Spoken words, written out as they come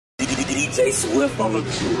DJ Swift on the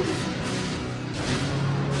tour.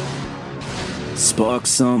 Spark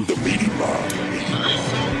some. The meaty mind. I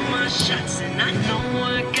throw my shots and I know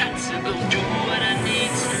I got to go do what I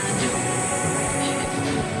need to do.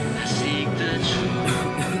 I seek the truth,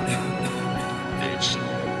 bitch.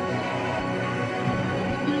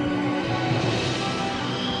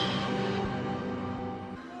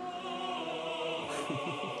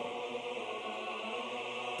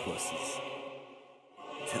 Pussies.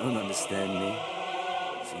 They don't understand me.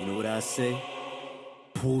 So you know what I say?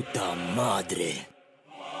 Puta madre.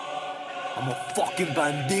 I'm a fucking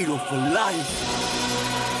bandido for life.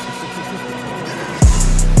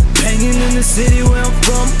 Banging in the city where I'm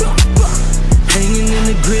from. Hanging in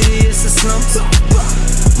the grittiest of slums.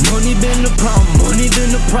 Money been the problem, money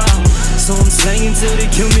been the problem. So I'm slanging till they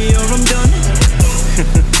kill me or I'm done.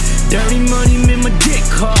 Dirty money made my dick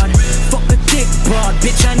hard. Fuck a dick broad,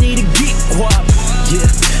 bitch I need a geek quad. Yeah,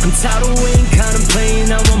 I'm tired of waiting,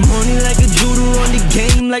 contemplating. I want money like a judo on the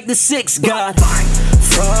game, like the sixth god.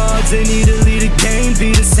 Frauds, they need to lead the game.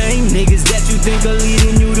 Be the same niggas that you think are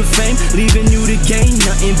leading you to fame, leaving you to gain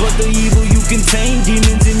nothing but the evil you contain.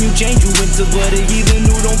 Demons in you change you into but a heathen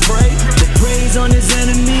who don't pray. The praise on his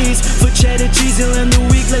enemies for cheddar cheese. He'll end the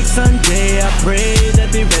week like Sunday. I pray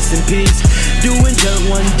that they rest in peace. Doing dirt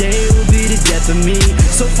one day will be the death of me.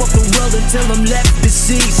 So fuck the world until I'm left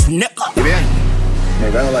deceased. Y bien,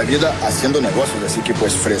 me gano la vida haciendo negocios, así que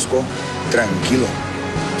pues fresco, tranquilo.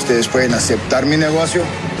 Ustedes pueden aceptar mi negocio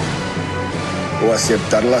o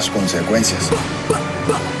aceptar las consecuencias.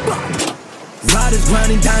 Riders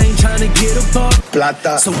grinding, dying, trying to get a buck.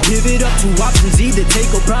 Plata. So give it up, two options, either take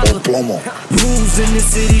or problem. O plomo. Rules in the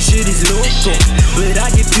city, shit is local. But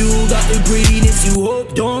I get fueled out the greediness you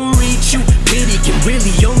hope don't reach you. Pity can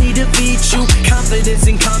really only defeat you. Confidence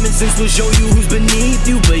and common sense will show you who's beneath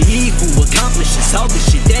you. But he who accomplishes all the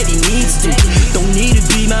shit that he needs to don't need to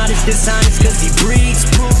be modest, dishonest, cause he breeds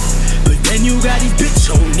proof. But then you got these bitch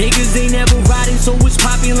hole niggas, they never riding, so it's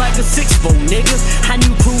popping like a 6-4 nigga. I knew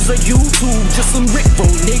crews like YouTube, just some Rick roll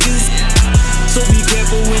niggas. So be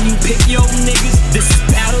careful when you pick your niggas. This is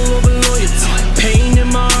battle over loyalty. Pain in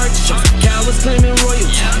my heart, shows cowards claiming royalty.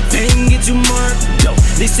 Pain gets you marked, though.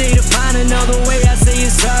 They say to find another way, I say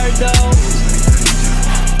it's hard though.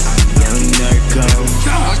 Young Narcos.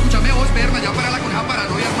 Escúchame vos, perra, ya para la con esa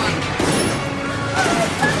paranoia.